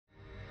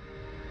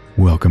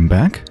Welcome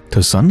back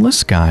to Sunless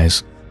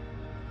Skies.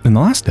 In the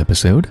last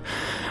episode,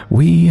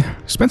 we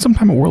spent some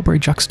time at Worldbury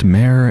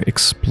Juxtamare,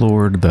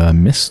 explored the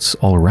mists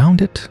all around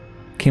it,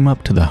 came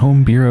up to the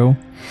Home Bureau,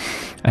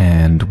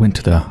 and went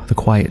to the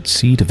Quiet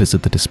Sea to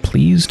visit the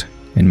displeased,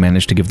 and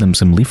managed to give them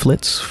some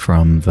leaflets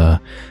from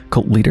the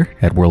cult leader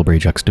at Worldbury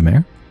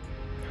Juxtamare.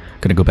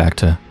 Gonna go back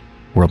to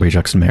Worldbury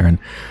Juxtamare in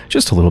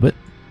just a little bit,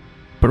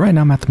 but right now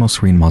I'm at the Most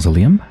Serene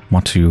Mausoleum.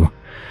 Want to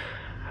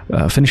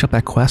finish up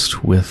that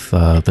quest with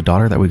the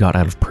daughter that we got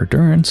out of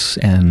Perdurance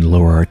and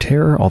lower our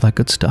terror, all that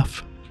good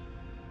stuff.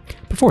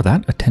 Before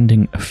that,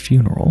 attending a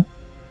funeral.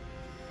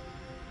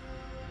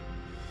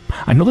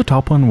 I know the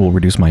top one will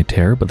reduce my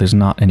terror, but there's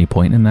not any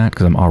point in that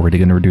because I'm already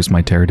going to reduce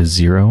my terror to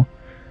 0.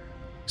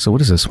 So what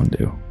does this one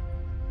do?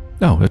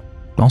 Oh, it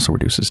also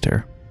reduces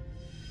terror.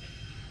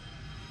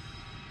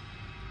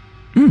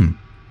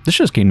 This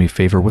just gained me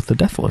favor with the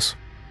Deathless.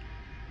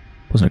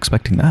 Wasn't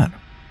expecting that.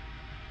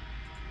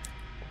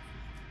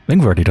 I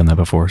think we've already done that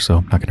before, so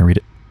I'm not going to read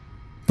it.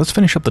 Let's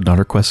finish up the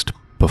daughter quest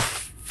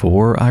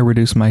before I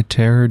reduce my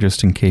terror,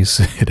 just in case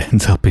it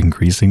ends up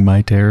increasing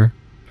my terror.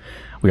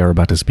 We are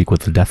about to speak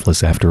with the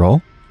Deathless after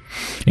all,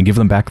 and give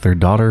them back their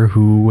daughter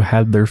who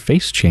had their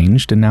face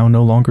changed and now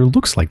no longer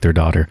looks like their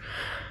daughter.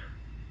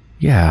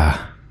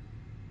 Yeah,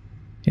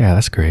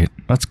 that's great.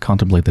 Let's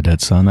contemplate the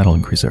dead sun. That'll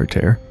increase our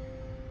terror.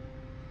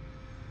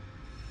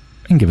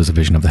 And give us a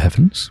vision of the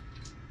heavens.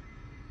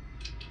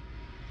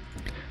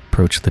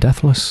 Approach the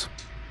Deathless.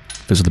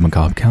 Visit the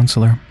macabre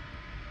counselor.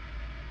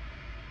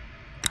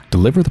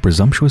 Deliver the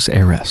presumptuous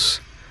heiress.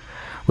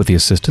 With the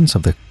assistance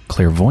of the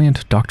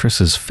clairvoyant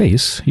doctress's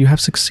face, you have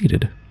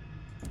succeeded.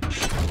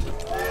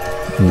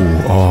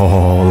 Ooh,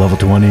 oh, level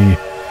 20.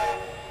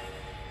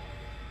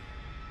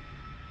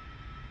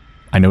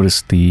 I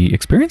noticed the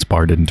experience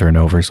bar didn't turn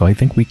over, so I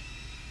think we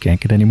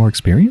can't get any more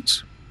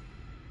experience.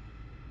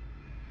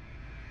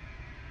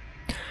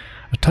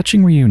 A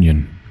touching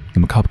reunion. The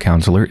macabre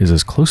counselor is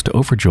as close to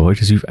overjoyed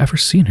as you've ever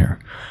seen her,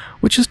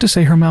 which is to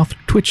say her mouth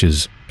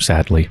twitches,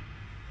 sadly.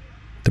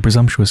 The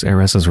presumptuous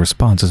heiress's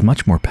response is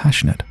much more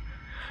passionate.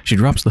 She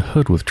drops the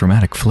hood with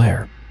dramatic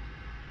flair.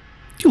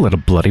 You let a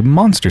bloody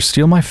monster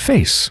steal my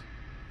face.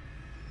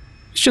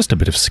 It's just a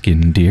bit of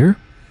skin, dear,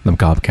 the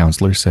macabre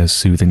counselor says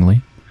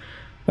soothingly.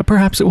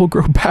 Perhaps it will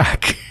grow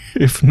back.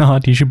 If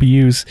not, you should be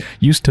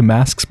used to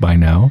masks by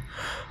now.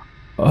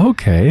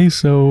 Okay,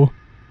 so...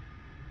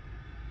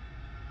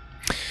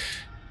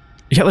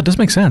 Yeah, that does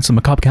make sense. The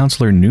macabre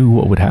counselor knew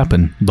what would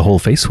happen, the whole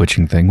face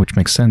switching thing, which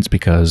makes sense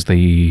because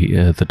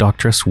the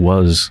doctress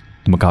was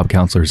the macabre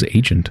counselor's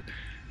agent.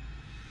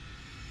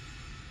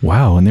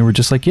 Wow, and they were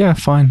just like, yeah,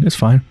 fine, it's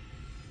fine.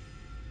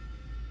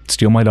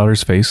 Steal my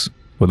daughter's face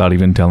without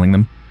even telling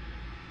them.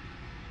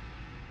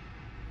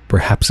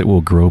 Perhaps it will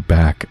grow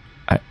back.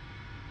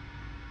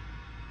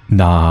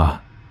 Nah,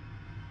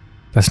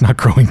 that's not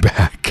growing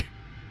back.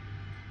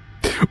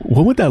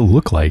 What would that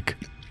look like?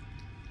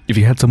 If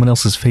you had someone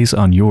else's face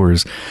on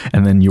yours,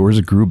 and then yours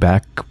grew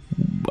back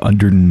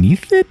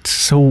underneath it,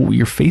 so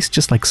your face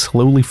just like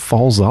slowly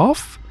falls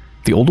off?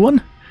 The old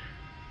one?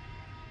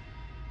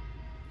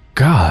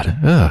 God,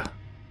 ugh.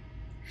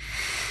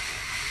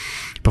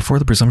 Before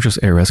the presumptuous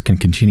heiress can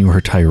continue her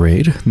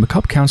tirade, the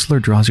macabre counselor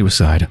draws you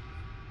aside.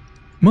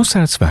 Most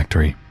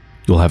satisfactory.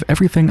 You'll have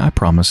everything I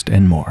promised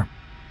and more.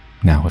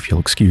 Now, if you'll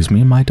excuse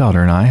me, my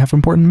daughter and I have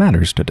important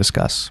matters to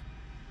discuss.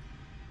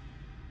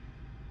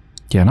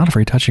 Yeah, not a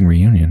very touching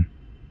reunion.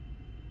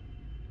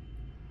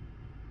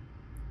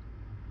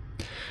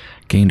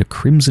 Gained a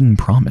crimson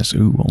promise.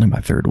 Ooh, only my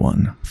third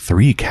one.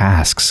 3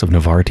 casks of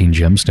Navartine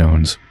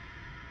gemstones.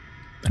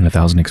 And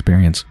 1,000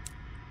 experience.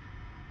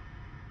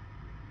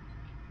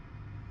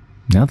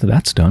 Now that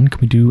that's done, can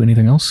we do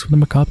anything else with the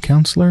macabre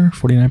counselor?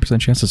 49%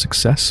 chance of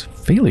success.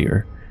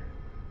 Failure.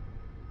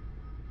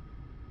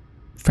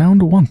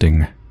 Found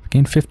wanting.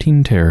 Gained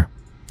 15 terror.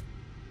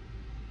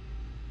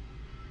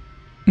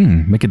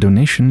 Make a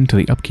donation to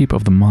the upkeep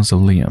of the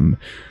mausoleum.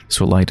 This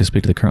will allow you to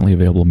speak to the currently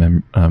available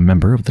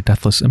member of the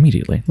Deathless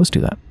immediately. Let's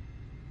do that.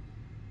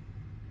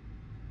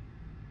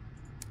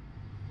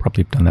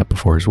 Probably done that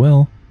before as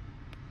well.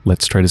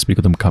 Let's try to speak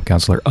with the macabre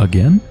counselor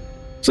again.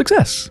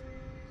 Success!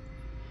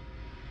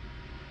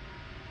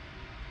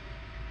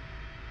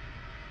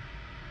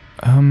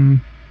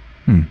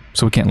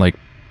 So we can't, like,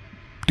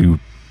 do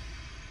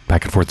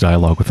back and forth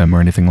dialogue with them or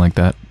anything like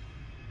that.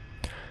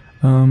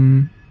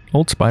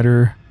 Old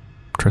spider...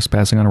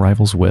 Trespassing on a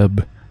rival's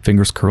web,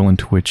 fingers curl and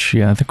twitch.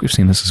 Yeah, I think we've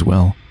seen this as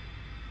well.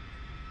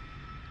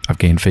 I've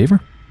gained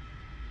favor.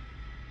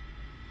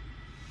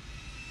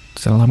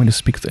 Does that allow me to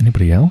speak with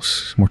anybody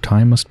else? More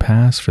time must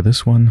pass for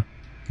this one.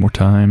 More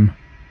time.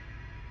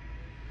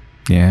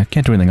 Yeah,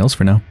 can't do anything else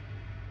for now.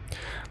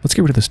 Let's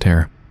get rid of this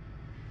terror.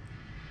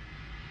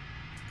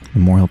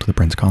 Memorial to the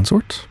Prince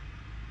Consort.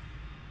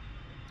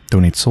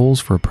 Donate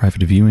souls for a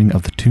private viewing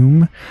of the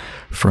tomb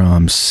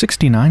from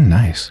 69.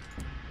 Nice.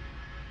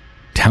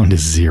 Down to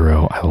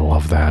 0. I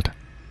love that.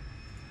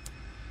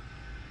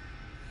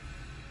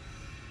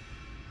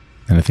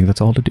 And I think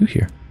that's all to do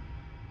here.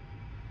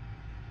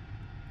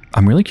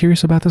 I'm really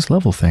curious about this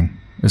level thing.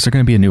 Is there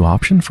going to be a new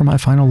option for my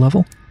final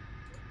level?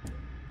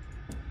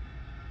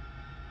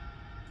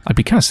 I'd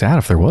be kind of sad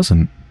if there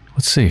wasn't.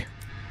 Let's see.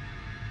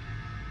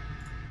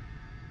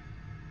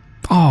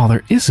 Oh,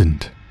 there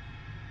isn't.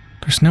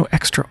 There's no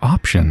extra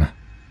option.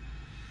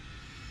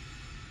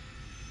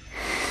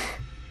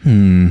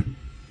 And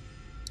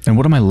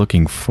what am I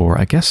looking for?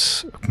 I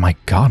guess... My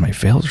god, my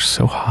fails are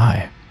so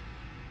high.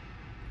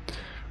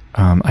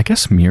 I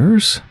guess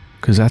mirrors?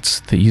 Because that's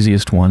the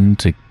easiest one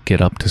to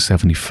get up to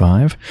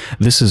 75.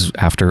 This is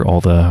after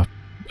all the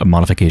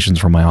modifications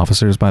from my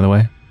officers, by the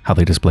way. How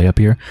they display up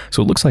here.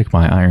 So it looks like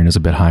my iron is a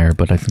bit higher,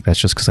 but I think that's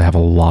just because I have a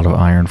lot of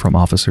iron from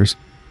officers.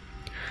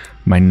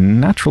 My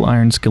natural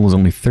iron skill is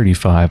only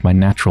 35. My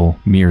natural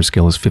mirror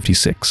skill is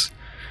 56.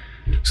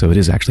 So it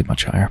is actually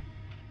much higher.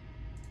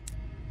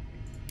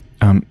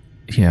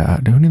 Yeah,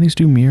 do any of these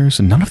do mirrors?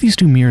 None of these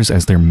do mirrors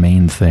as their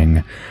main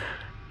thing.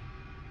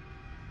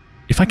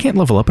 If I can't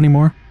level up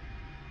anymore,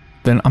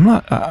 then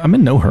I'm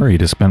in no hurry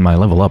to spend my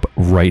level up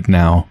right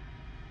now.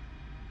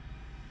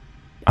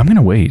 I'm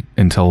gonna wait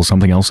until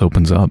something else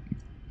opens up.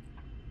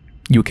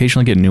 You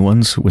occasionally get new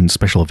ones when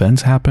special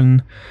events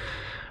happen.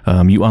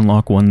 You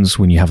unlock ones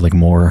when you have like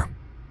more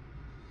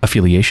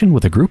affiliation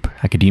with a group,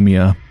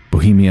 academia,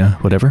 bohemia,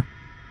 whatever.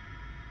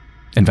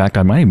 In fact,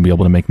 I might even be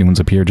able to make new ones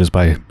appear just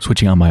by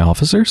switching on my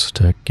officers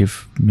to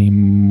give me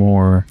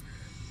more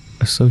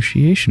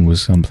association with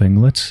something.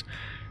 Let's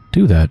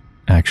do that,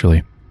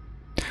 actually.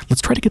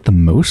 Let's try to get the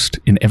most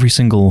in every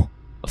single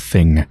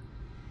thing.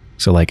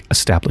 So like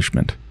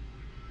establishment,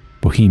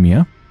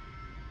 bohemia,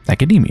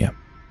 academia.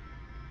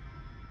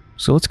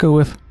 So let's go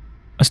with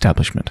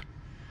establishment.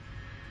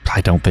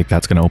 I don't think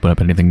that's going to open up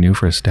anything new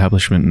for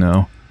establishment,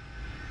 no.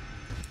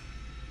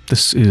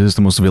 This is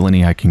the most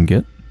villainy I can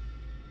get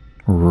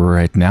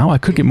right now. I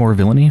could get more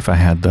villainy if I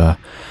had the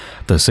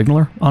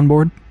signaler on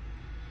board.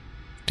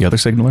 The other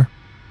signaler.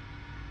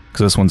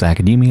 Because this one's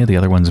academia, the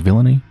other one's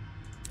villainy.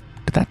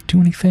 Did that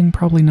do anything?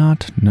 Probably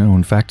not. No,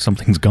 in fact,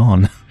 something's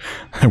gone.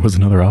 There was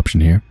another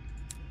option here.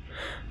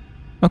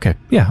 Okay,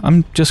 yeah,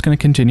 I'm just going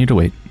to continue to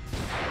wait.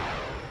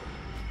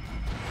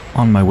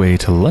 On my way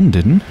to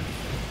London,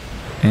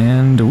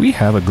 and we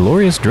have a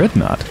glorious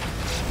dreadnought.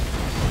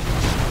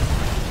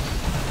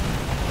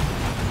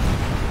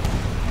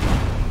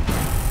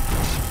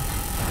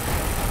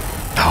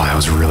 Oh, that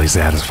was really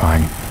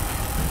satisfying.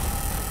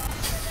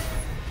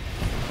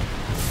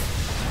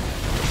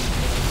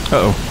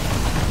 Uh-oh.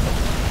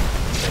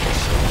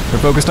 They're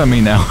focused on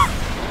me now.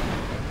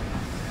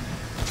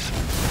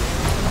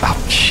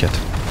 Oh, shit.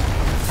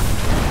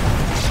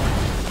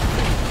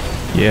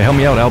 Yeah, help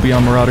me out,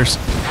 Albion Marauders.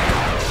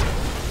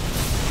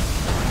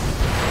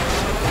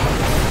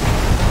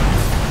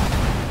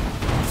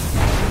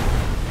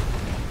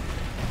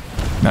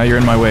 Now you're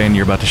in my way and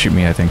you're about to shoot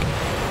me, I think.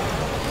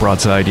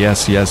 Broadside,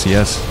 yes, yes,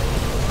 yes.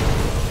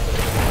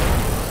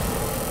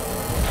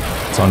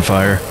 It's on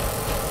fire.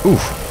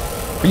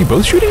 Oof. Are you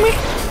both shooting me?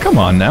 Come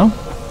on now.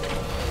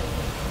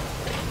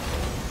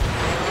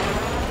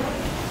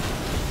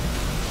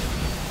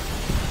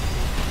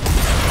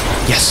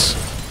 Yes.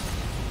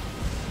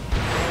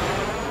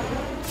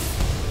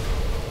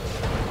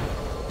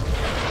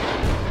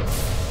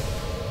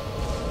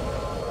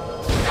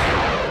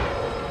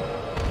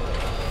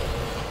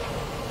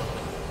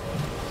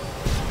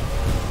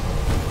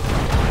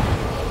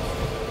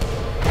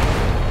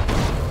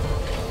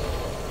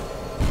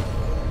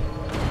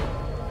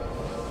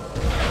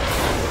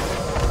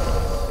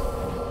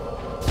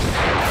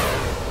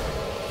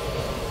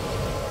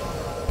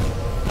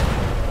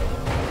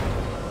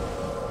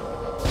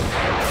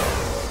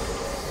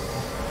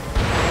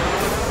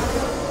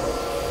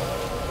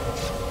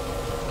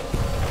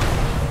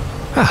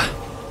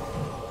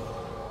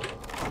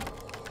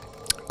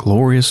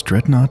 Glorious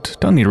dreadnought.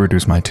 Don't need to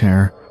reduce my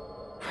terror.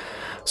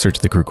 Search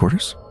the crew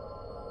quarters.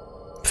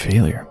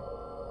 Failure.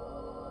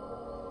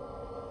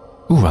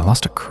 Ooh, I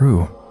lost a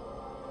crew.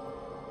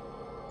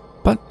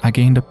 But I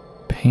gained a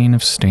pane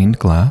of stained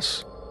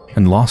glass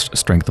and lost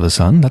strength of the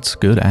sun. That's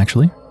good,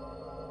 actually.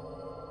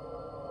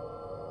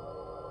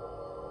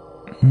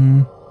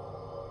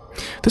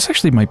 This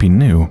actually might be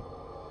new.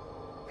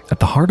 At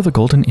the heart of the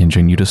golden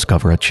engine, you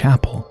discover a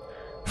chapel.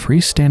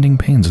 Freestanding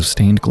panes of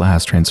stained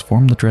glass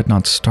transform the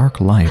dreadnought's stark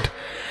light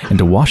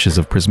into washes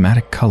of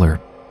prismatic color.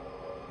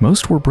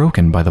 Most were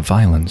broken by the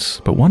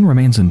violence, but one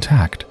remains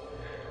intact.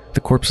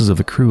 The corpses of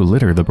the crew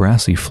litter the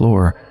brassy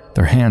floor,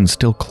 their hands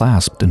still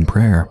clasped in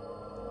prayer.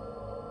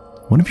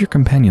 One of your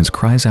companions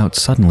cries out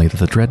suddenly that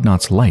the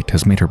dreadnought's light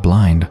has made her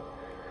blind.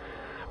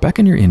 Back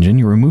in your engine,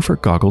 you remove her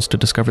goggles to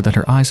discover that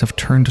her eyes have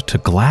turned to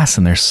glass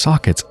in their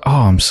sockets.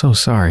 Oh, I'm so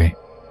sorry.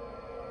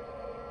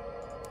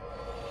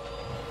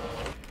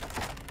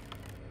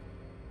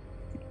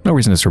 No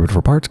reason to search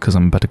for parts, because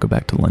I'm about to go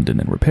back to London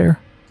and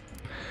repair.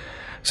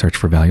 Search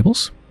for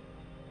valuables.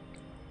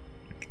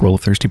 Roll a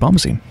thirsty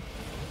bombazine.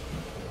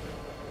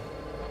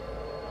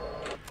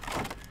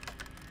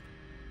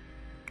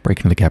 Break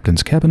into the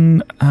captain's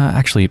cabin.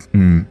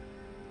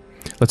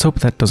 Let's hope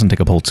that doesn't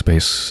take up hold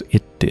space.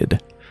 It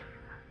did.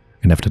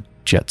 Gonna have to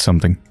jet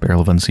something.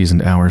 Barrel of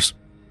unseasoned hours.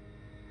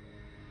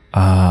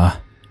 I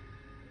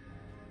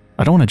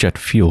don't want to jet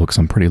fuel because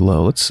I'm pretty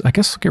low. I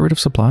guess, get rid of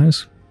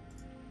supplies.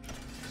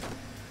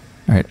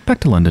 Alright, back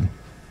to London.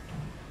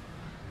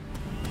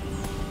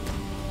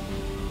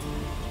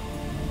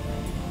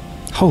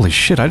 Holy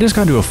shit, I just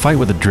got into a fight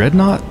with a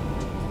dreadnought?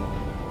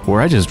 Where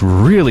I just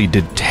really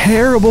did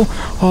terrible.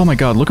 Oh my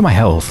god, look at my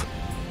health.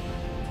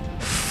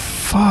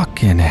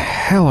 Fucking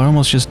hell, I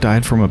almost just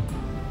died from a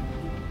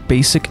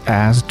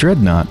basic-ass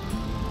dreadnought.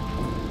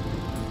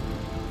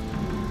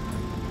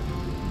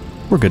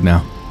 We're good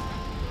now.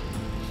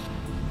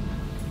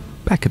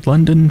 Back at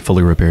London,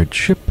 fully repaired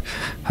ship,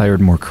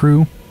 hired more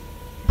crew,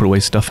 put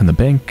away stuff in the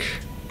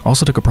bank,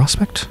 also took a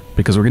prospect,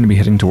 because we're going to be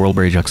heading to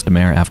Worldbury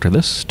Juxtamare after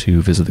this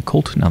to visit the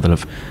cult, now that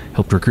I've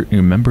helped recruit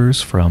new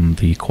members from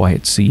the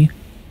Quiet Sea.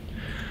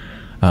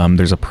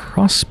 There's a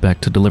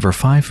prospect to deliver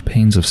 5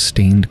 panes of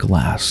stained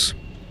glass.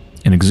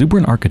 An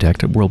exuberant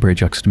architect at Worldbury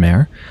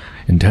Juxtamare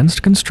intends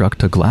to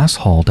construct a glass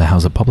hall to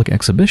house a public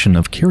exhibition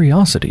of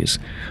curiosities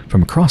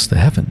from across the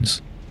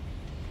heavens.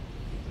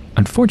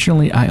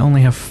 Unfortunately, I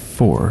only have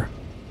 4,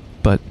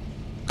 but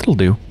it'll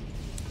do.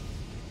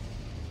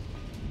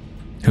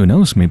 Who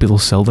knows, maybe they'll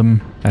sell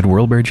them at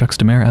Worldbury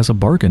Juxtamare as a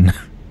bargain,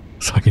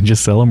 so I can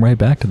just sell them right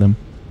back to them.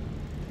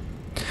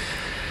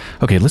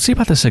 Okay, let's see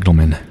about the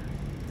signalmen.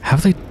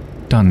 Have they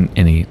done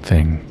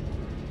anything?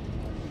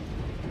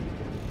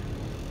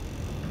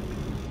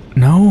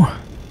 No?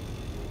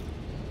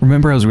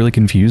 Remember, I was really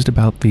confused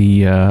about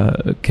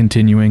the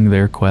continuing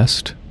their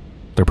quest,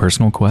 their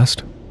personal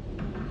quest.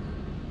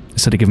 I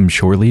said to give them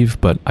shore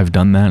leave, but I've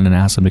done that and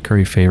asked them to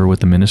curry favor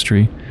with the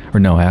ministry. Or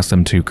no, I asked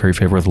them to curry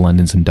favor with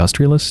London's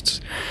industrialists,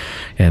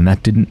 and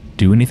that didn't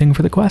do anything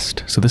for the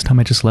quest. So this time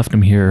I just left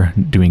them here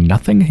doing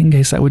nothing in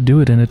case that would do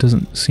it, and it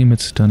doesn't seem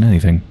it's done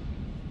anything.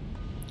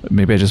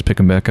 Maybe I just pick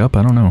them back up,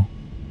 I don't know.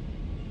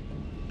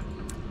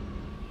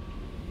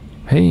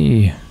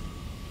 Hey.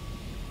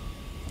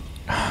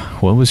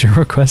 What was your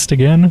request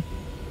again?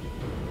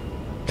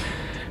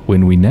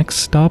 When we next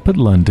stop at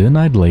London,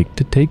 I'd like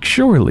to take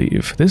shore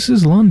leave. This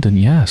is London,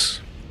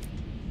 yes.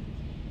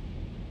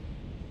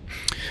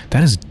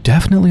 That is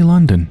definitely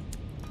London.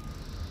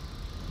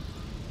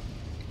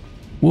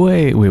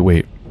 Wait.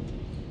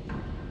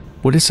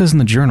 What it says in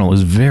the journal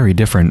is very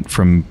different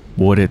from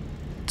what it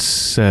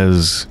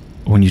says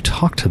when you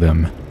talk to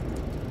them.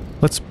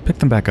 Let's pick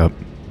them back up.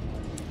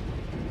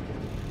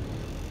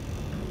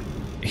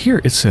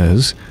 Here it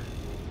says,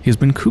 he has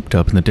been cooped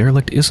up in the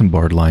derelict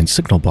Isambard line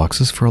signal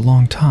boxes for a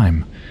long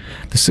time.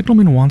 The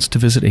signalman wants to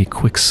visit a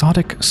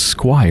quixotic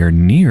squire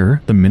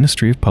near the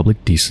Ministry of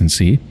Public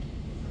Decency.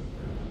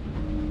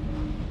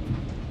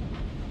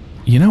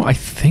 You know, I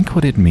think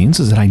what it means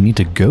is that I need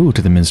to go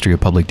to the Ministry of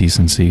Public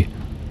Decency.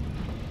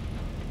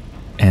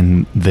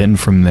 And then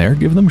from there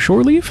give them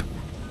shore leave?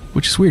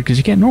 Which is weird, because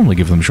you can't normally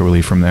give them shore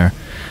leave from there.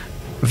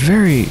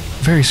 Very,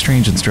 very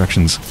strange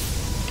instructions.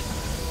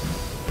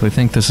 But I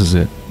think this is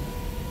it.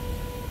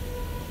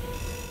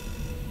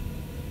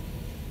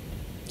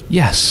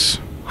 Yes.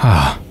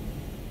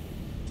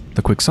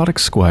 The quixotic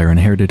squire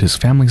inherited his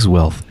family's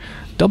wealth,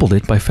 doubled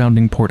it by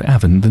founding Port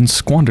Avon, then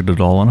squandered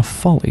it all on a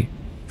folly,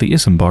 the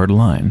Isambard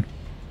line.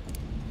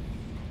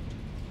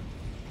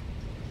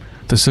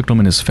 The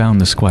signalman has found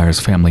the squire's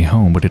family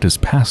home, but it has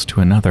passed to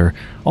another,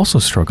 also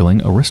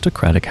struggling,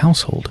 aristocratic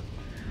household.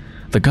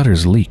 The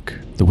gutters leak,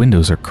 the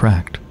windows are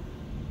cracked.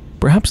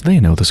 Perhaps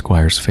they know the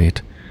squire's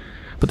fate,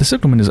 but the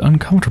signalman is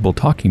uncomfortable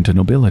talking to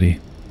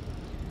nobility.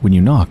 When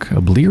you knock,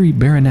 a bleary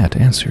baronet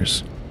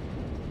answers.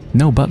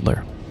 No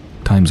butler.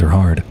 Times are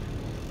hard.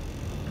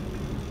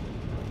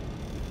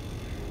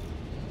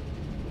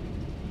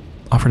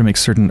 Offer to make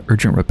certain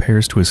urgent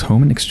repairs to his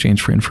home in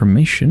exchange for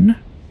information.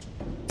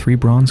 3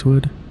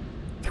 bronzewood,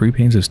 3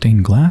 panes of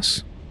stained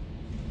glass.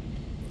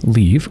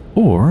 Leave,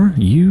 or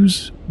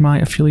use my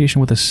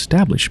affiliation with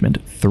establishment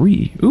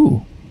 3.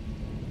 Ooh.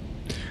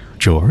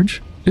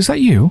 George, is that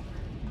you?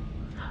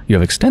 You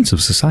have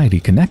extensive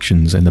society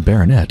connections, and the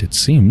baronet, it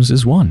seems,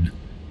 is one.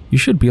 You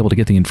should be able to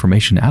get the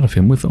information out of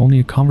him with only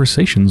a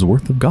conversation's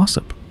worth of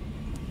gossip.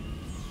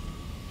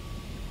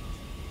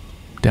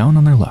 Down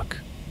on their luck.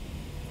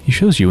 He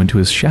shows you into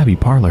his shabby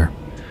parlor.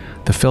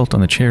 The felt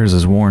on the chairs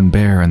is worn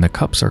bare, and the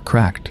cups are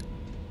cracked.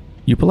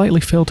 You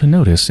politely fail to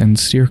notice and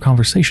steer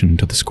conversation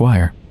to the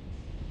squire.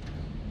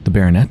 The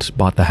baronet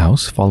bought the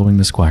house following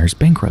the squire's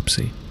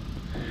bankruptcy.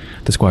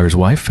 The squire's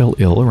wife fell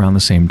ill around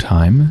the same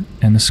time,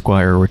 and the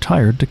squire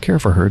retired to care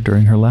for her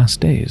during her last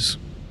days.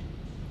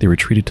 They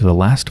retreated to the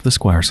last of the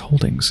squire's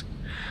holdings,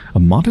 a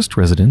modest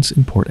residence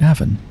in Port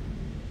Avon.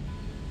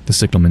 The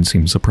signalman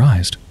seemed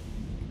surprised.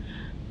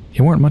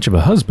 He weren't much of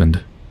a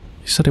husband.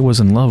 He said he was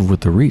in love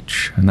with the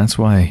Reach, and that's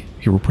why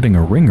he were putting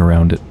a ring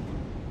around it.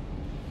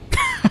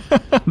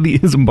 The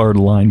Isambard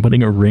line,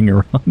 putting a ring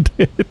around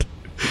it.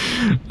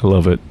 I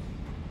love it.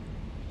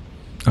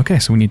 Okay,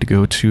 so we need to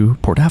go to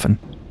Port Avon.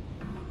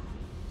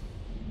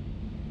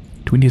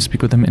 Do we need to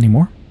speak with them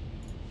anymore?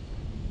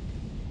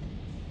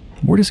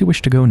 Where does he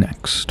wish to go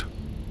next?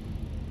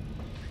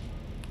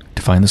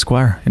 To find the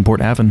squire in Port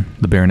Avon,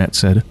 the baronet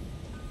said.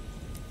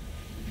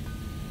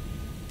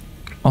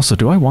 Also,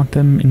 do I want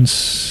them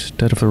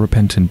instead of the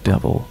repentant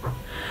devil?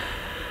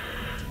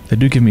 They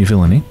do give me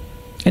villainy,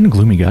 and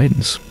gloomy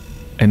guidance,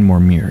 and more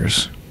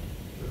mirrors.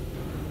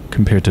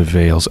 Compared to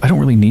veils, I don't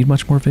really need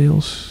much more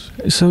veils.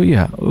 So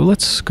yeah,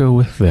 let's go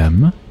with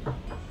them.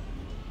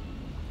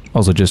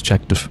 Also just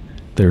checked if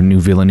their new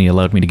villainy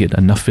allowed me to get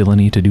enough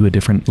villainy to do a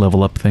different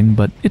level up thing,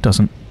 but it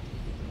doesn't.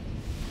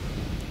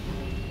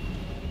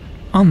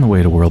 On the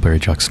way to Whirlberry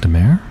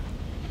Juxtamare,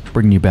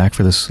 bringing you back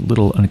for this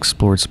little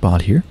unexplored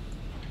spot here.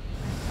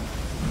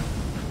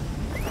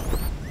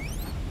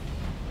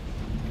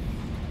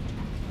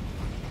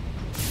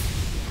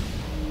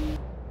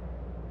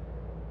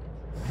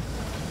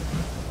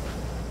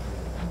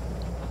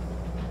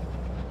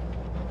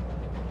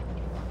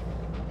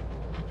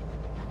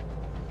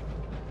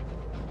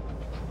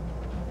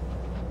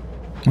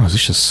 Oh, is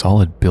this just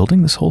solid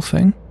building, this whole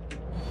thing?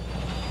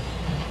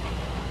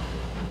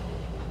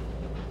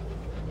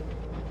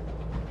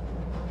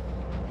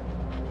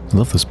 I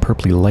love those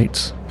purpley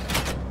lights.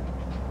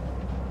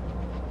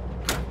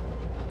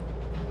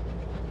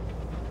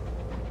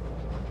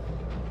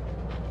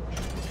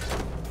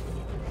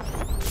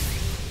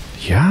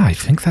 Yeah, I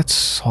think that's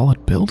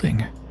solid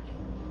building.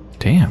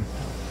 Damn.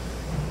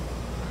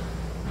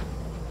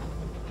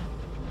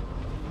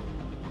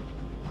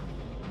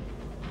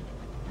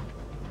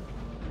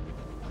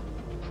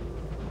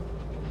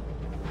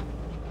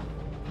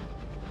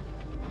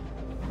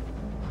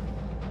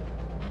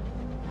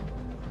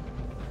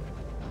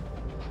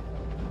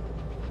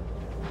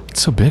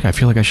 It's so big, I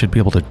feel like I should be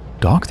able to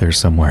dock there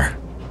somewhere.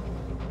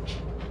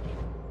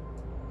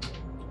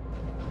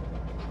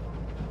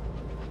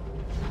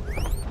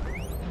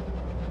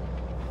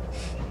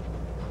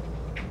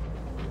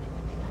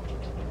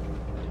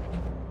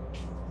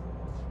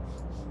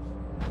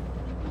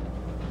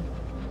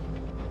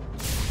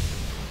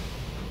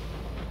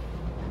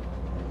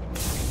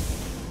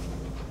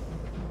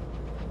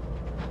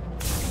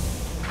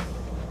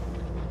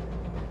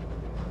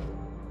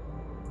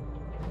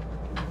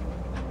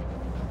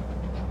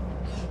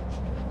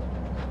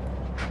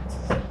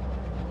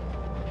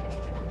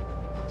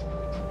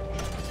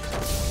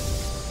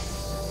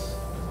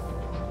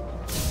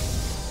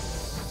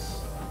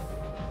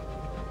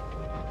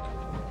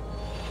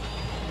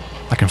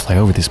 I can fly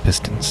over these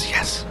pistons,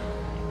 yes.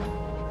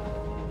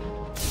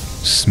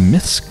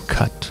 Smith's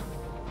Cut.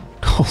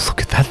 Oh,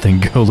 look at that thing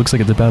go. Looks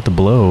like it's about to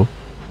blow.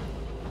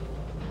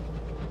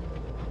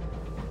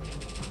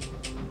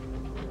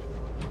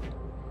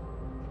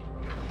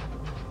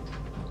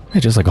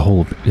 It's just like a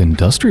whole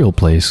industrial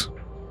place.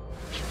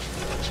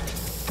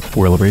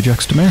 Whirlberry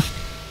Juxtamare.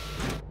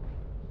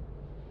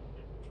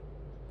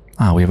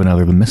 Ah, we have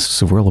another The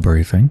Mists of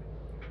Whirlberry thing.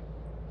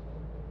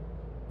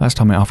 Last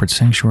time I offered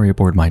sanctuary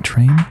aboard my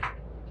train.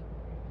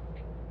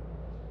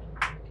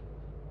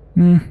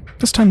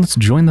 This time let's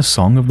join the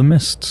Song of the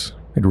Mists.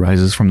 It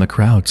rises from the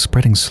crowd,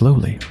 spreading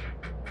slowly.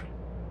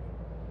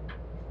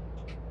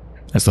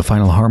 As the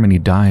final harmony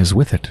dies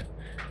with it,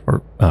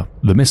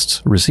 the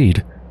mists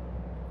recede.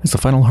 As the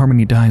final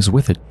harmony dies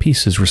with it,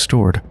 peace is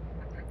restored.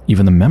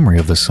 Even the memory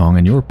of the song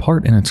and your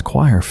part in its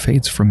choir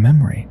fades from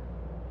memory.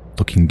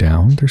 Looking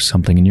down, there's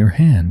something in your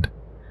hand.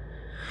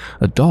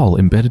 A doll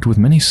embedded with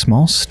many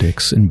small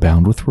sticks and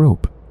bound with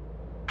rope.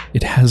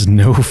 It has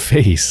no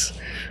face,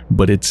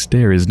 but its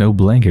stare is no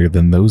blanker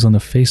than those on the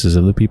faces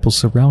of the people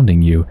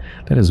surrounding you.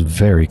 That is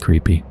very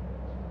creepy.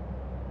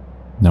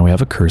 Now we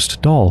have a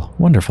cursed doll.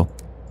 Wonderful.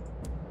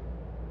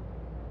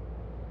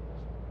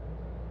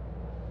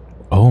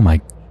 Oh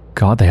my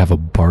god, they have a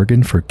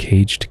bargain for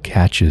caged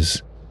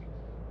catches.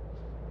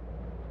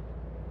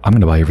 I'm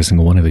gonna buy every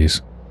single one of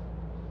these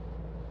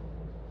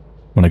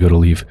when I go to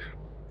leave.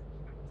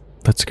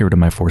 Let's get rid of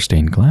my 4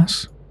 stained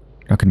glass.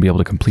 Not gonna be able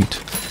to complete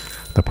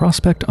the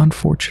prospect,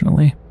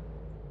 unfortunately.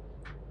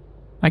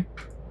 I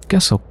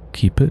guess I'll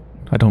keep it.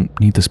 I don't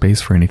need the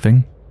space for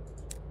anything.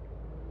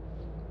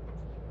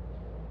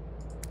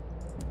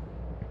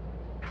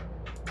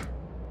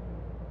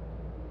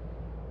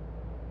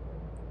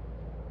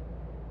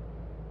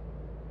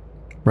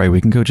 Right, we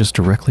can go just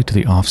directly to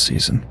the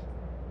off-season.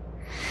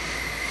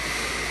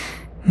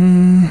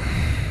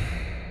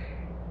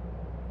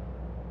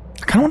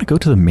 I kind of want to go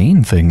to the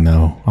main thing,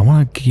 though. I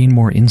want to gain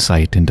more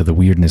insight into the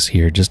weirdness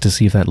here, just to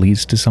see if that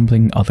leads to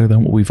something other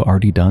than what we've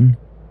already done.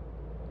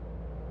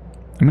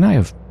 I mean, I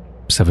have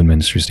 7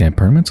 ministry stamp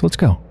permits. Let's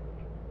go.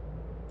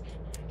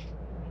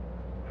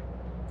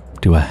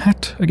 Do a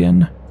hat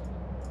again.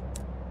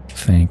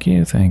 Thank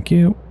you, thank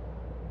you.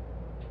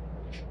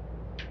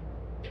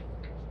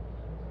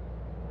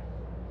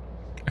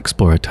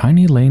 Explore a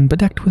tiny lane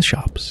bedecked with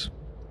shops.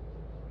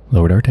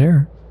 Lowered our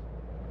terror.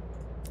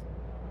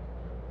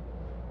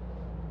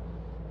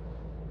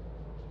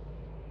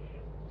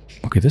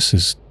 Okay, this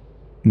is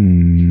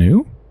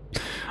new.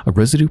 A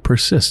residue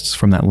persists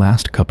from that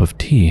last cup of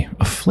tea,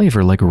 a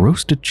flavor like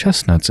roasted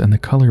chestnuts and the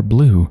color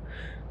blue,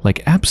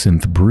 like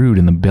absinthe brewed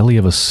in the belly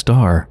of a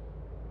star.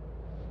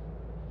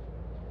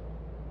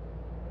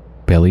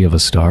 belly of a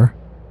star?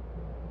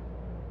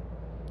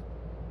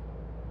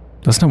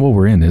 That's not what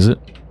we're in, is it?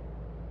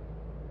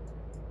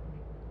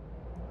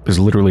 There's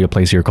literally a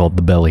place here called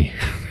the belly.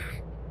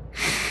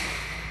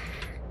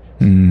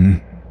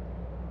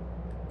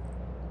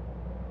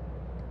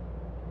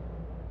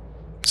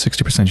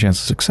 60% chance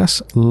of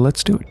success.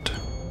 Let's do it.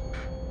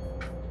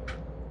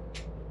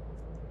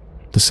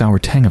 The sour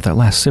tang of that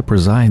last sip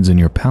resides in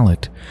your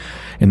palate,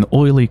 and the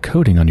oily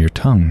coating on your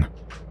tongue.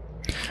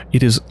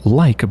 It is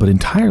like, but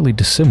entirely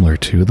dissimilar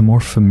to, the more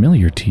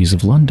familiar teas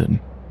of London.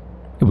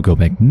 It would go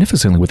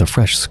magnificently with a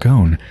fresh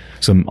scone,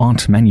 some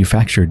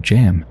aunt-manufactured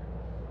jam,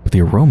 but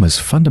the aroma is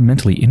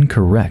fundamentally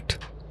incorrect.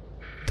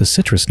 The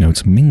citrus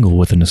notes mingle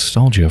with a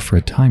nostalgia for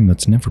a time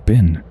that's never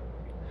been.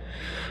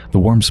 The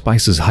warm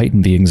spices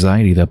heighten the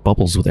anxiety that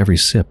bubbles with every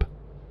sip.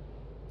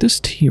 This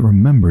tea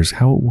remembers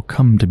how it will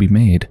come to be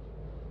made.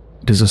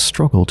 It is a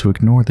struggle to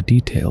ignore the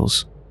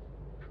details.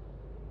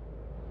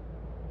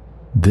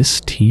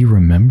 This tea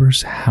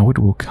remembers how it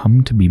will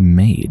come to be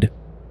made.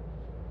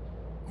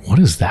 What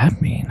does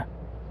that mean?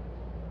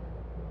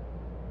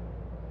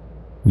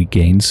 We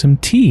gained some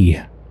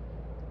tea.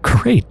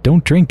 Great,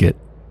 don't drink it.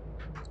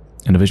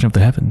 And a vision of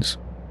the heavens.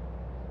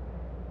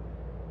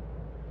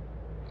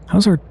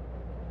 How's our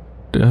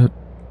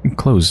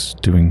clothes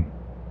doing?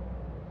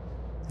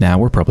 Nah,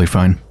 we're probably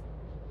fine.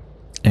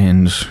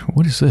 And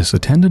what is this?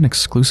 Attend an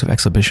exclusive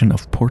exhibition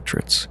of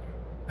portraits.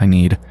 I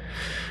need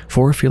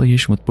 4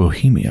 affiliation with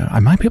Bohemia.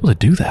 I might be able to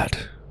do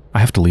that. I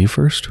have to leave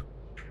first.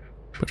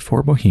 But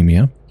 4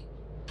 Bohemia.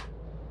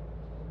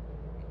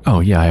 Oh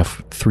yeah, I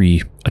have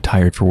 3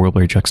 attired for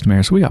Worldbury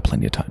Juxtamare, so we got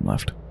plenty of time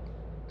left.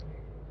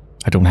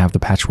 I don't have the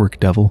Patchwork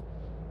Devil.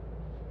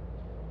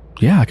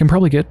 Yeah, I can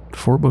probably get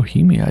 4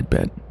 Bohemia, I'd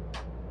bet.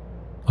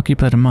 I'll keep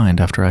that in mind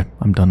after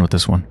I'm done with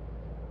this one.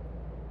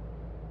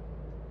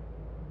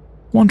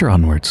 Wander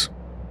onwards.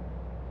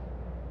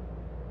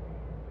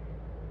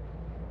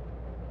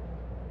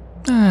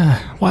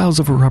 Wiles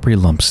of a rubbery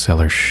lump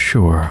cellar,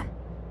 sure.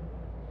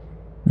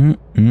 Well,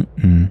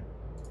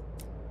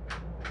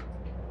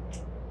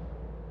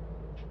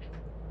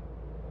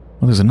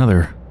 there's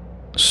another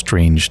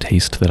strange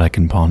taste that I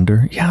can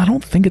ponder. Yeah, I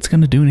don't think it's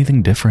going to do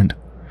anything different.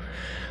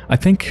 I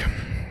think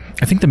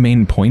the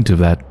main point of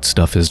that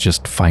stuff is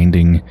just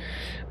finding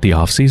the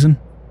off-season.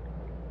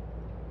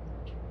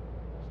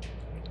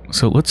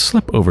 So let's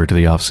slip over to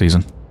the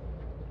off-season.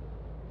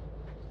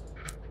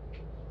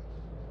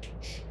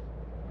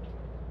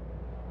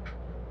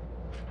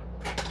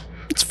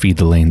 Let's feed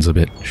the lanes a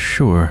bit,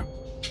 sure.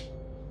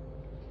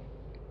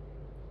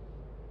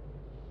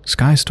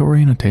 Sky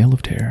Story and a Tale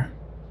of Terror.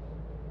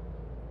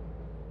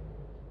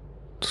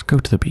 Let's go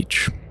to the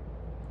beach.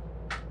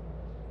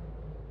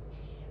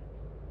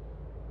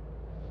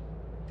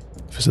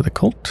 Visit the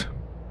cult.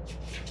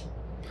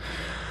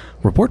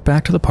 Report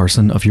back to the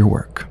parson of your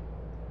work.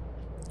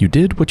 You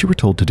did what you were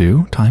told to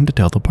do. Time to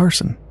tell the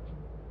parson.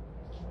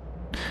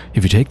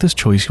 If you take this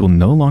choice, you will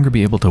no longer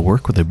be able to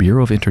work with the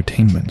Bureau of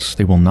Entertainments.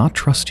 They will not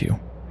trust you.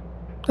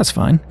 That's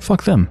fine.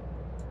 Fuck them.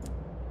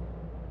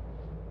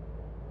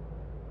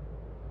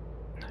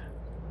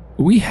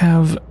 We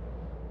have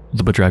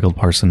the bedraggled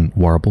parson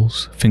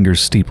warbles,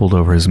 fingers steepled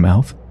over his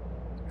mouth.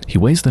 He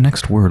weighs the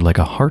next word like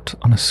a heart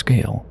on a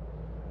scale.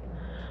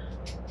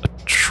 A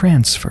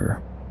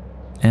transfer.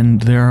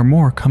 And there are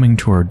more coming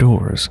to our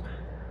doors.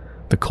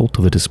 The cult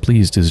of the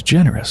displeased is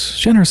generous.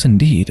 Generous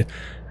indeed.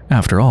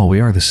 After all,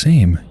 we are the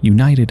same,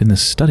 united in the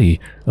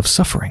study of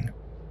suffering.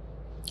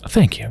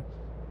 Thank you.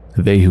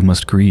 They who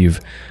must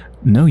grieve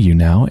know you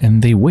now,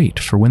 and they wait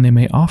for when they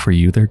may offer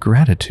you their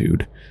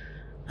gratitude.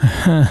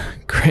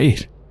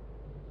 Great.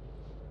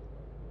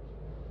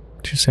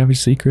 2 savage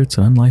secrets,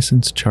 an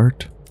unlicensed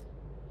chart.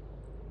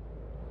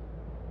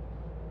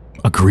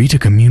 Agree to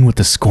commune with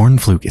the scorn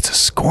fluke. It's a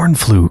scorn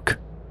fluke.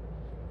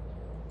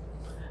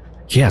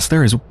 Yes,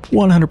 there is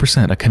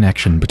 100% a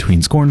connection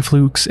between scorn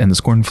flukes and the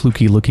scorn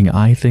fluky looking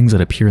eye things that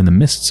appear in the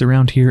mists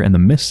around here and the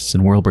mists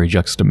in Worldbury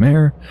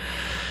Juxtamare.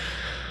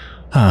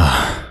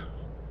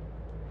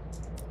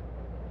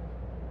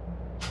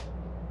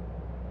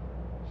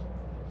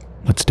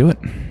 Let's do it.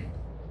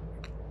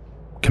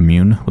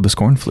 Commune with the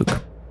scorn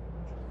fluke.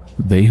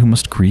 They who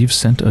must grieve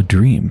sent a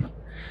dream.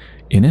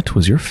 In it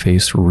was your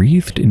face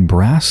wreathed in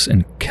brass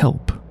and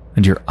kelp,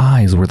 and your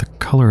eyes were the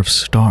color of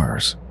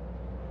stars.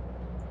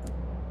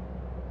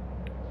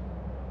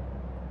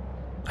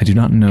 I do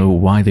not know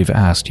why they've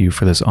asked you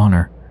for this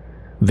honor.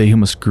 They who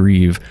must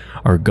grieve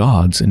are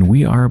gods, and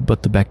we are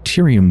but the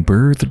bacterium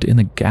birthed in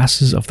the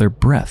gases of their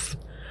breath.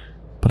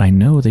 But I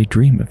know they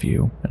dream of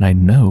you, and I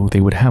know they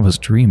would have us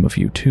dream of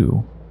you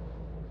too.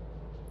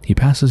 He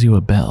passes you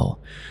a bell,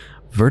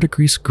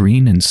 verdigris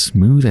green and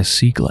smooth as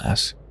sea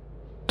glass.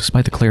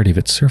 Despite the clarity of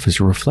its surface,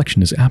 your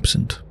reflection is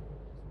absent.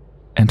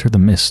 Enter the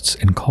mists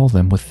and call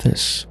them with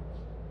this.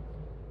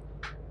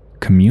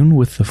 Commune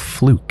with the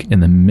fluke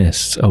in the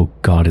mists. Oh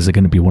god, is it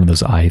going to be one of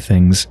those eye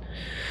things?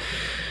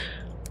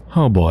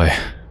 Oh boy.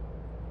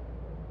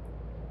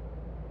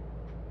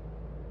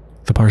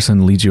 The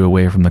parson leads you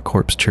away from the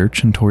corpse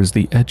church and towards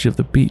the edge of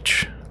the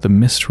beach. The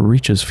mist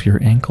reaches for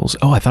your ankles.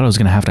 Oh, I thought I was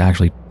going to have to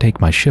actually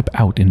take my ship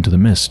out into the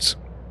mists.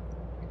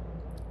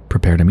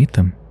 Prepare to meet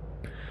them.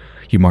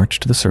 You march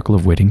to the circle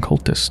of waiting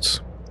cultists.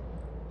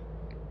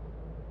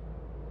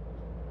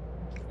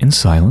 In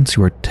silence,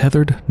 you are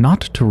tethered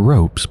not to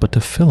ropes, but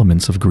to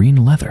filaments of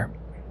green leather.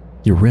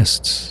 Your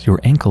wrists, your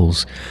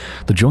ankles,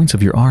 the joints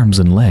of your arms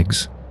and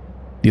legs,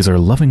 these are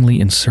lovingly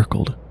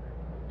encircled.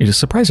 It is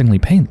surprisingly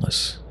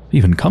painless,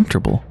 even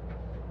comfortable.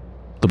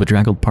 The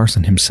bedraggled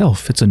parson himself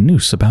fits a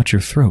noose about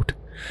your throat,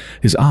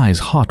 his eyes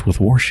hot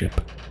with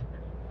worship.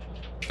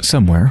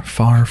 Somewhere,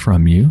 far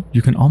from you,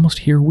 you can almost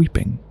hear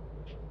weeping.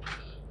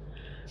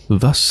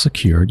 Thus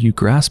secured, you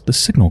grasp the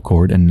signal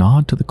cord and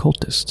nod to the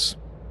cultists.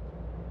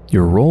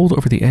 You're rolled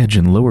over the edge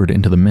and lowered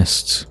into the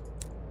mists.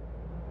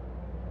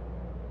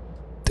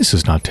 This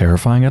is not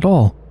terrifying at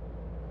all.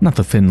 Not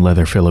the thin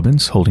leather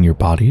filaments holding your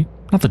body,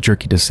 not the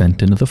jerky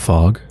descent into the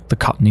fog, the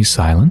cottony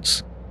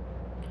silence.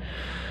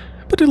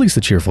 But at least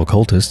the cheerful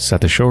cultists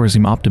at the shore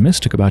seem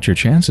optimistic about your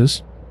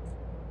chances.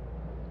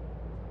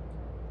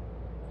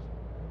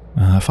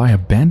 If I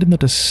abandon the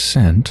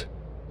descent,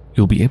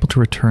 you'll be able to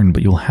return,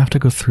 but you'll have to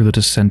go through the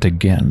descent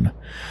again.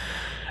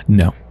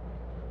 No.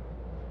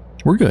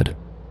 We're good.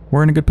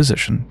 We're in a good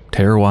position.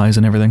 Terror-wise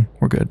and everything,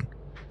 we're good.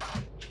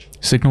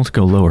 Signal to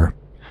go lower.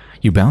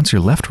 You bounce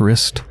your left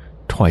wrist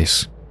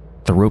twice.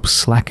 The ropes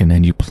slacken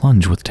and you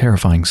plunge with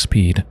terrifying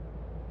speed.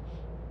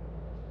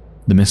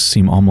 The mists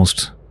seem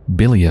almost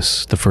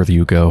bilious the further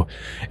you go,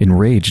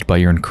 enraged by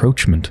your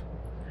encroachment.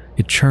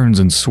 It churns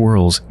and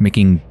swirls,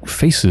 making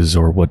faces,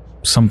 or what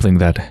something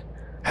that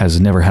has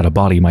never had a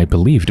body might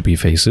believe to be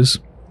faces.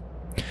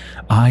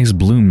 Eyes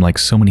bloom like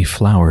so many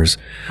flowers,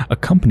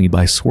 accompanied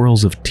by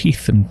swirls of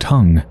teeth and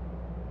tongue.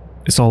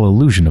 It's all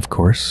illusion, of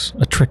course,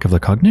 a trick of the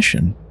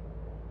cognition.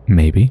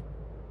 Maybe.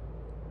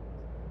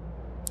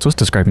 So it's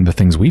describing the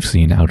things we've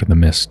seen out in the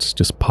mists,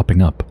 just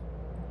popping up.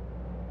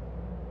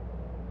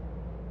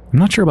 I'm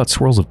not sure about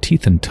swirls of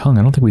teeth and tongue.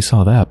 I don't think we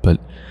saw that, but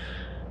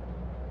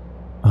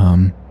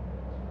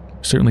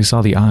certainly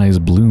saw the eyes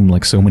bloom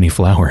like so many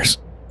flowers.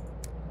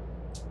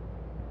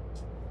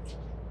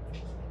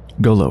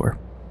 Go lower.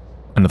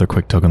 Another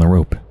quick tug on the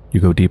rope. You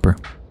go deeper.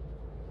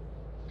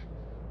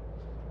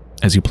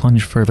 As you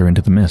plunge further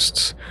into the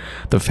mists,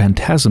 the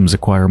phantasms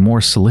acquire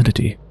more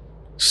solidity.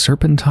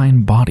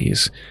 Serpentine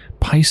bodies,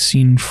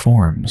 Piscine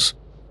forms.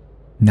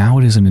 Now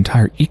it is an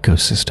entire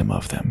ecosystem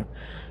of them.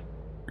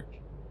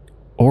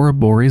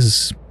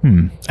 Ouroboros,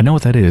 I know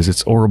what that is.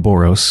 It's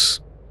Ouroboros,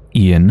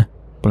 Ian,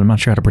 but I'm not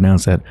sure how to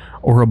pronounce that.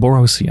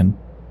 Ouroborosian,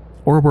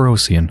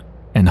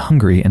 and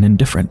hungry and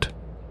indifferent.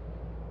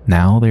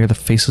 Now they are the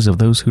faces of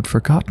those who'd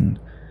forgotten.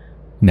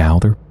 Now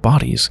they're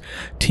bodies,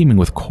 teeming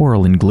with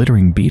coral and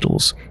glittering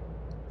beetles.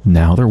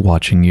 Now they're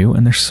watching you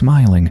and they're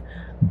smiling,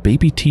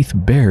 baby teeth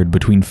bared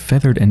between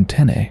feathered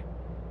antennae.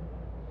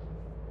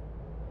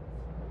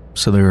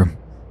 So they're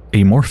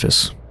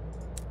amorphous.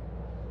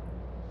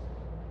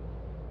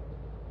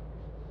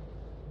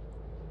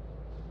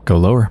 Go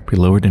lower, be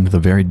lowered into the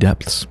very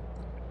depths.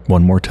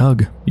 One more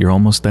tug, you're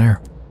almost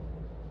there.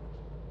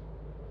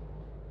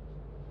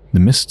 The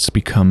mists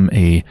become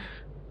a...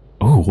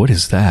 Oh, what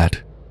is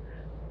that?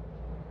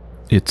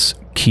 It's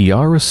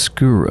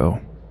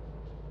chiaroscuro.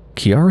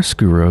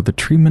 Chiaroscuro, the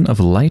treatment of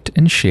light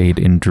and shade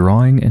in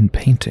drawing and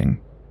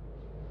painting.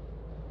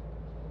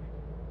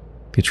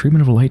 The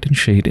treatment of light and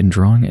shade in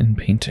drawing and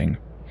painting.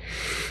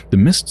 The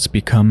mists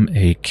become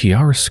a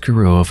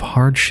chiaroscuro of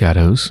hard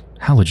shadows,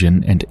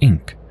 halogen, and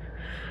ink.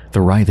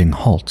 The writhing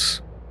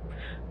halts.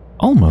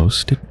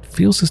 Almost, it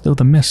feels as though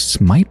the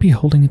mists might be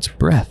holding its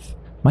breath,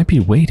 might be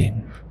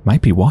waiting,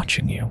 might be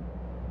watching you.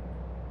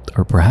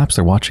 Or perhaps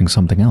they're watching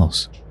something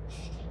else.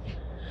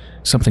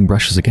 Something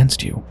brushes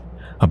against you.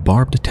 A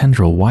barbed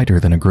tendril wider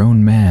than a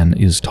grown man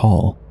is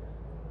tall.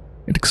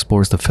 It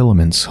explores the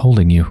filaments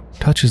holding you,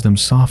 touches them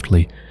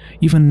softly,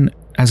 even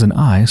as an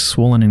eye,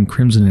 swollen and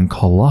crimson and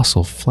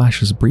colossal,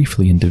 flashes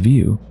briefly into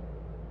view.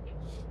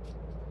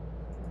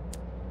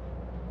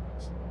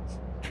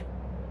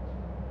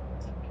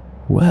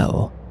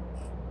 Well.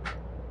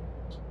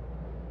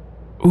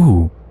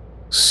 Ooh.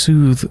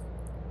 Soothe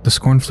the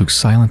scornfluke,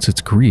 silence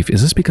its grief.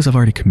 Is this because I've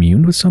already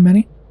communed with so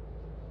many?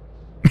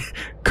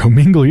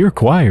 Commingle your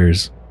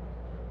choirs.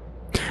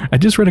 I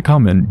just read a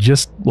comment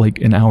just like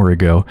an hour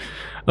ago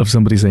of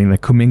somebody saying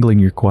that commingling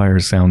your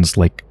choirs sounds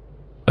like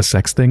a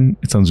sex thing.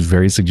 It sounds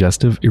very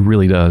suggestive. It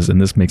really does, and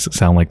this makes it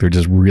sound like they're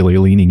just really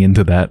leaning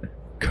into that.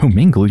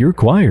 Commingle your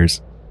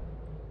choirs.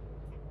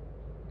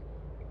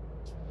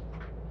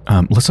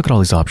 Let's look at all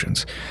these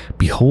options.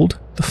 Behold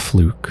the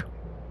fluke.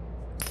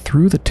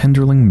 Through the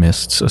tendriling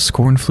mists, a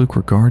scornfluke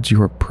regards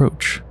your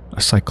approach,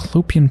 a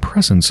cyclopean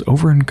presence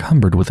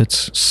over-encumbered with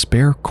its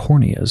spare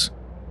corneas.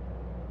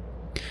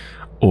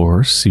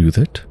 Or soothe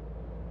it.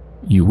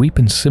 You weep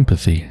in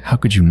sympathy, how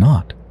could you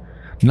not?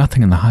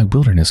 Nothing in the high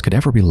wilderness could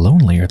ever be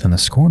lonelier than the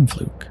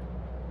scornfluke.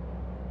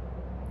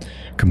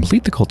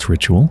 Complete the cult's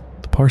ritual.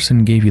 The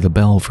parson gave you the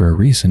bell for a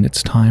reason.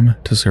 It's time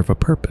to serve a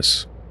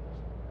purpose.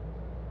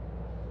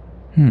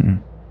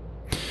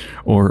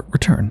 Or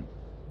return.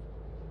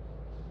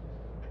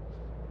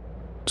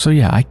 So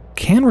yeah, I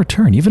can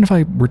return. Even if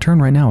I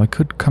return right now, I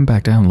could come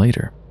back down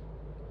later.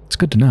 It's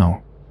good to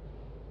know.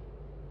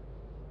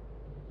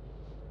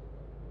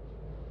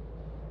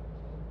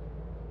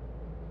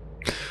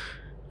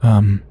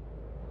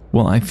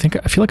 Well, I feel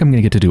like I'm going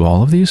to get to do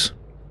all of these.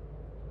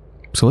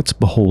 So let's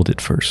behold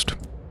it first.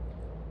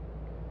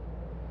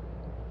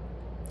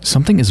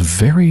 Something is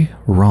very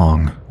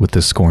wrong with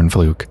this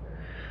Scornfluke.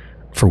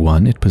 For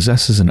one, it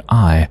possesses an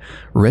eye,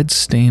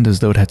 red-stained as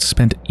though it had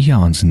spent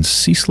eons in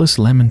ceaseless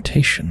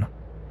lamentation.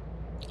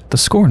 The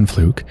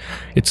Scornfluke,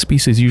 its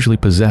species usually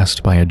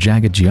possessed by a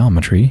jagged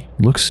geometry,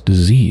 looks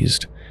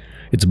diseased,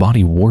 its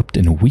body warped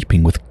and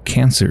weeping with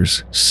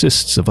cancers,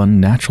 cysts of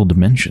unnatural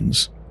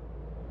dimensions.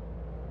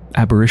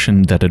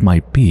 Aberration that it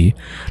might be,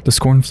 the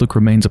Scornfluke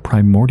remains a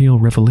primordial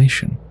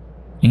revelation,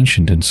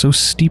 ancient and so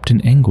steeped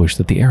in anguish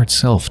that the air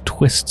itself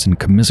twists in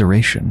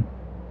commiseration.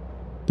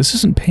 This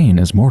isn't pain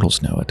as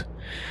mortals know it,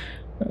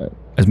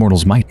 as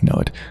mortals might know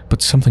it,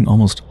 but something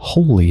almost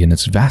holy in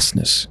its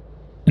vastness,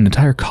 an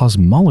entire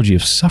cosmology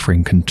of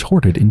suffering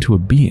contorted into a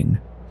being.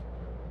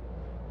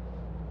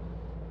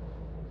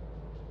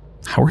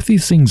 How are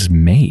these things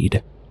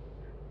made?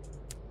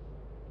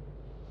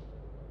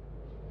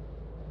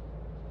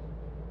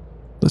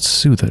 Let's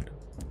soothe it.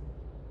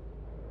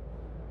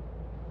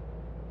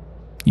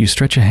 You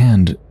stretch a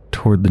hand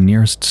toward the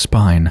nearest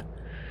spine.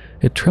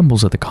 It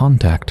trembles at the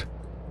contact,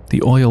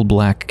 the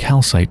oil-black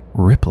calcite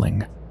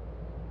rippling.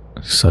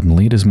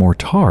 Suddenly it is more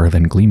tar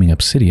than gleaming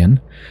obsidian,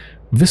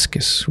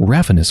 viscous,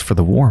 ravenous for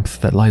the warmth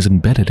that lies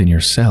embedded in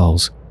your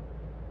cells.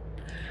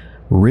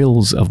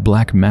 Rills of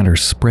black matter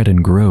spread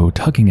and grow,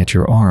 tugging at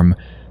your arm,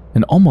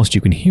 and almost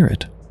you can hear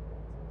it.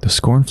 The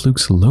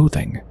Scornfluke's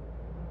loathing.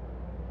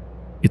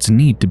 Its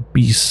need to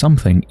be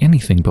something,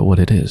 anything but what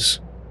it is.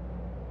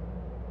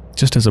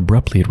 Just as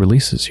abruptly it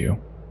releases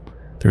you,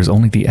 there is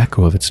only the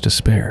echo of its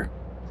despair.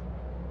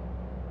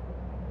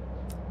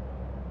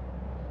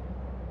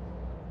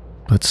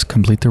 Let's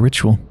complete the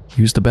ritual.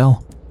 Use the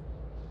bell.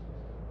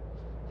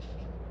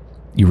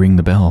 You ring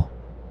the bell.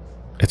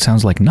 It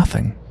sounds like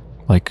nothing,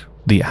 like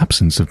the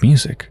absence of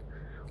music,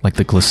 like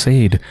the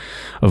glissade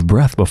of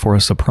breath before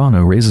a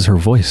soprano raises her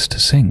voice to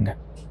sing.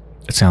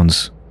 It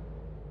sounds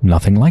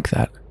nothing like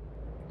that.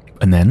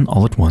 And then,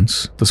 all at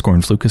once, the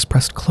Scornfluke is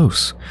pressed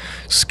close,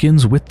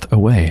 skin's width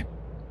away.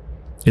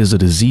 It is a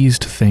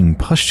diseased thing,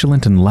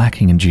 pustulant and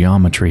lacking in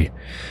geometry,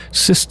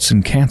 cysts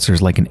and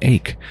cancers like an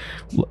ache,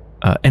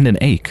 and an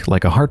ache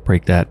like a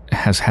heartbreak that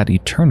has had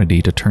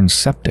eternity to turn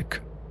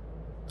septic.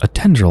 A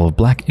tendril of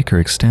black ichor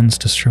extends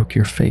to stroke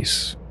your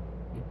face.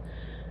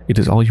 It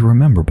is all you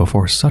remember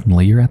before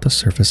suddenly you're at the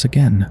surface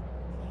again.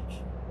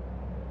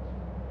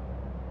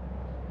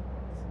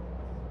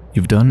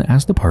 You've done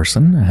as the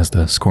parson, as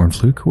the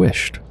Scornfluke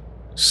wished.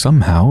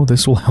 Somehow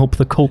this will help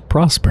the cult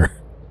prosper.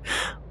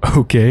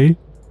 Okay.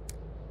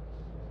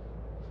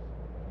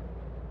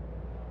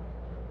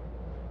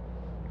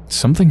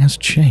 Something has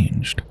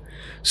changed.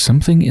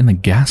 Something in the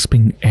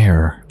gasping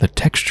air, the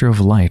texture of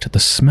light, the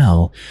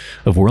smell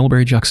of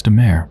Whorlbury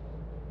Juxtamer.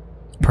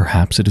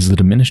 Perhaps it is the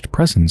diminished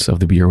presence of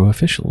the Bureau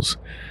officials,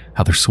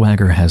 how their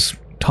swagger has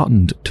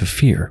tautened to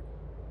fear.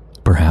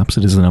 Perhaps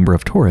it is the number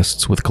of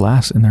tourists with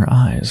glass in their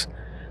eyes,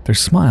 their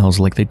smiles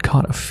like they'd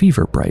caught a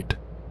fever bright.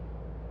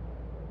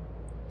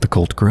 The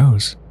cult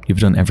grows. You've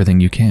done everything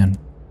you can.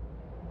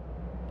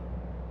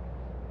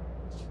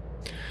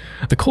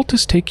 The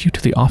cultists take you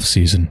to the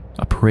off-season,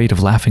 a parade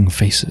of laughing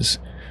faces,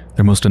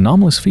 their most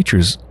anomalous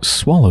features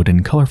swallowed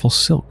in colorful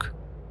silk.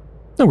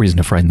 No reason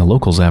to frighten the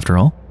locals, after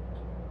all.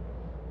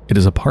 It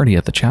is a party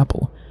at the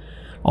chapel,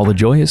 all the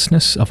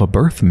joyousness of a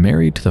birth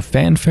married to the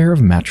fanfare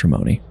of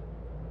matrimony.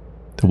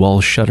 The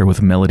walls shudder with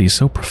a melody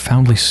so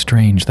profoundly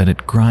strange that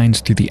it grinds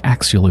through the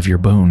axial of your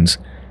bones.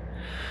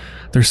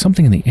 There's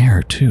something in the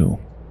air, too.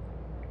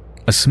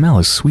 A smell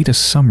as sweet as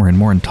summer and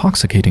more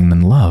intoxicating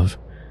than love.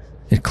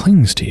 It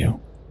clings to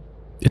you.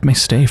 It may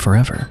stay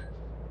forever.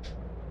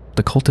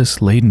 The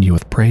cultists laden you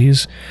with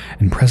praise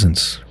and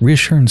presence,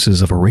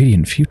 reassurances of a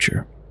radiant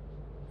future.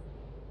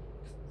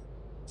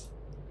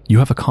 You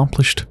have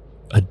accomplished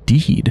a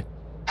deed.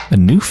 A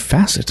new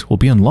facet will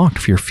be unlocked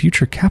for your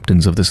future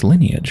captains of this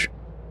lineage.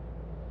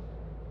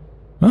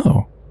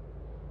 Oh.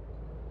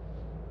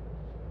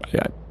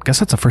 I guess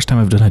that's the first time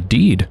I've done a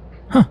deed.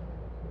 Huh.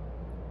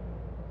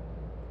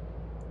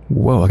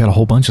 Whoa, I got a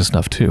whole bunch of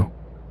stuff too.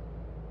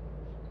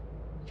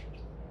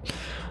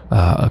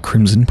 A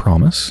Crimson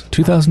Promise,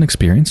 2,000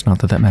 experience, not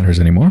that that matters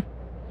anymore.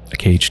 A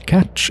Caged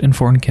Catch, and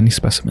foreign candy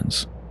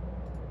specimens.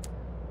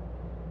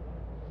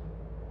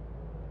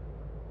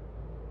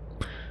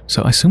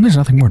 So I assume there's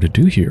nothing more to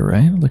do here,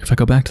 right? Like if I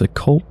go back to the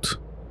cult...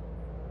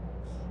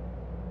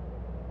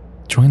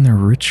 Join their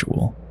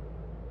ritual.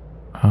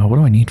 What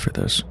do I need for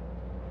this?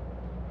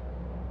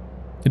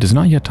 It is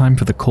not yet time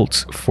for the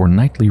cult's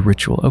fortnightly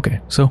ritual.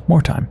 Okay, so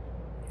more time.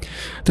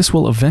 This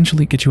will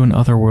eventually get you an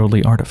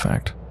otherworldly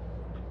artifact.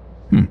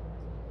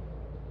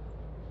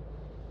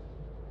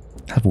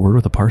 Have a word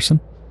with a parson?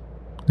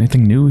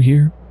 Anything new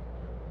here?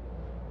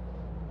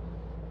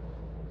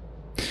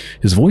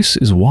 His voice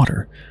is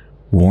water,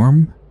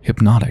 warm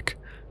hypnotic.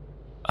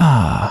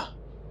 Ah,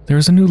 there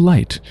is a new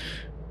light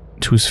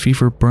to his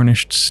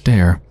fever-burnished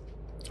stare,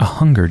 a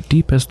hunger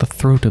deep as the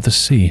throat of the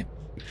sea.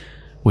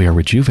 We are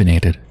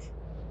rejuvenated.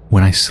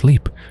 When I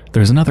sleep,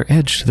 there is another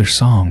edge to their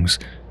songs,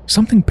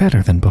 something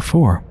better than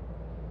before.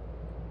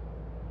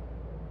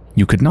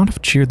 You could not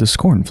have cheered the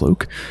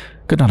scornfluke,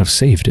 could not have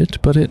saved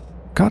it, but it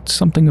got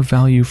something of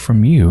value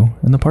from you,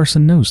 and the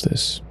parson knows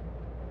this.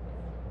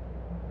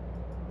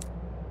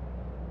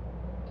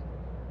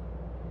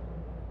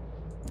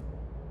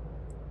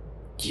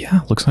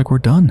 Yeah, looks like we're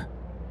done.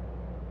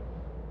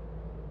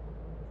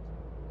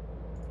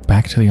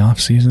 Back to the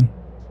off-season.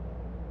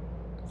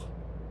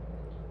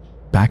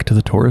 Back to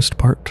the tourist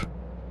part.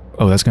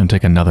 Oh, that's going to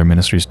take another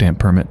ministry stamp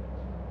permit.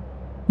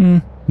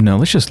 No,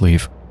 let's just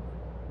leave.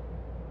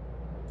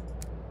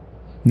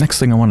 Next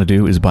thing I want to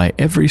do is buy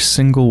every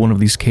single one of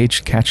these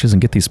caged catches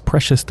and get these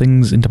precious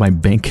things into my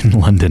bank in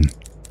London.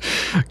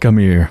 Come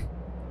here.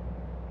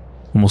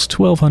 Almost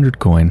 1,200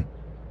 coin.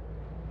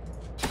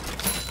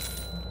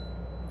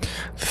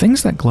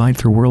 Things that glide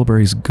through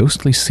Whirlberry's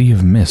ghostly sea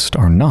of mist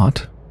are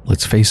not,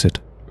 let's face it,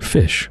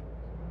 fish.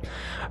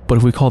 But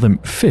if we call them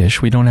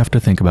fish, we don't have to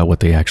think about what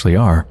they actually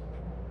are.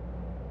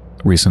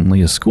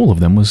 Recently, a school of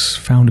them was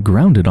found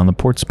grounded on the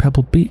port's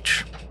pebbled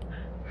beach.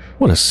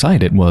 What a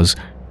sight it was,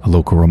 a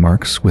local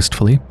remarks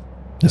wistfully.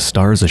 The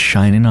stars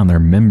a-shining on their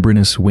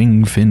membranous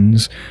wing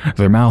fins,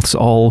 their mouths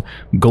all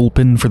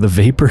gulping for the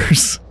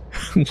vapors.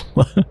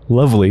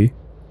 Lovely.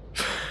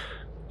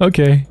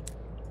 Okay,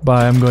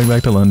 bye, I'm going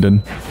back to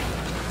London.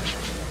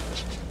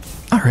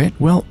 Alright,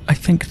 well, I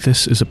think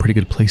this is a pretty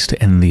good place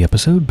to end the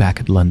episode back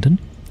at London.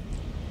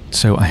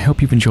 So I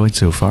hope you've enjoyed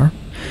so far.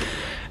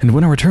 And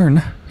when I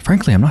return,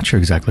 frankly, I'm not sure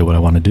exactly what I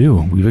want to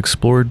do. We've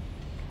explored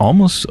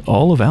almost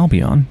all of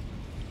Albion.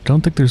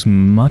 Don't think there's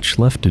much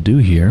left to do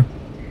here.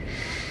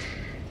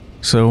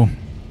 So,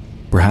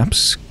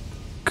 perhaps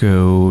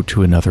go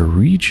to another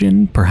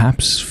region?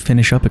 Perhaps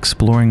finish up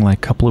exploring like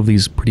a couple of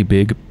these pretty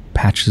big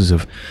patches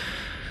of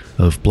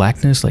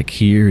blackness, like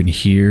here and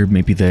here,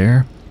 maybe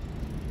there?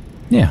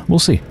 Yeah, we'll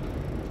see.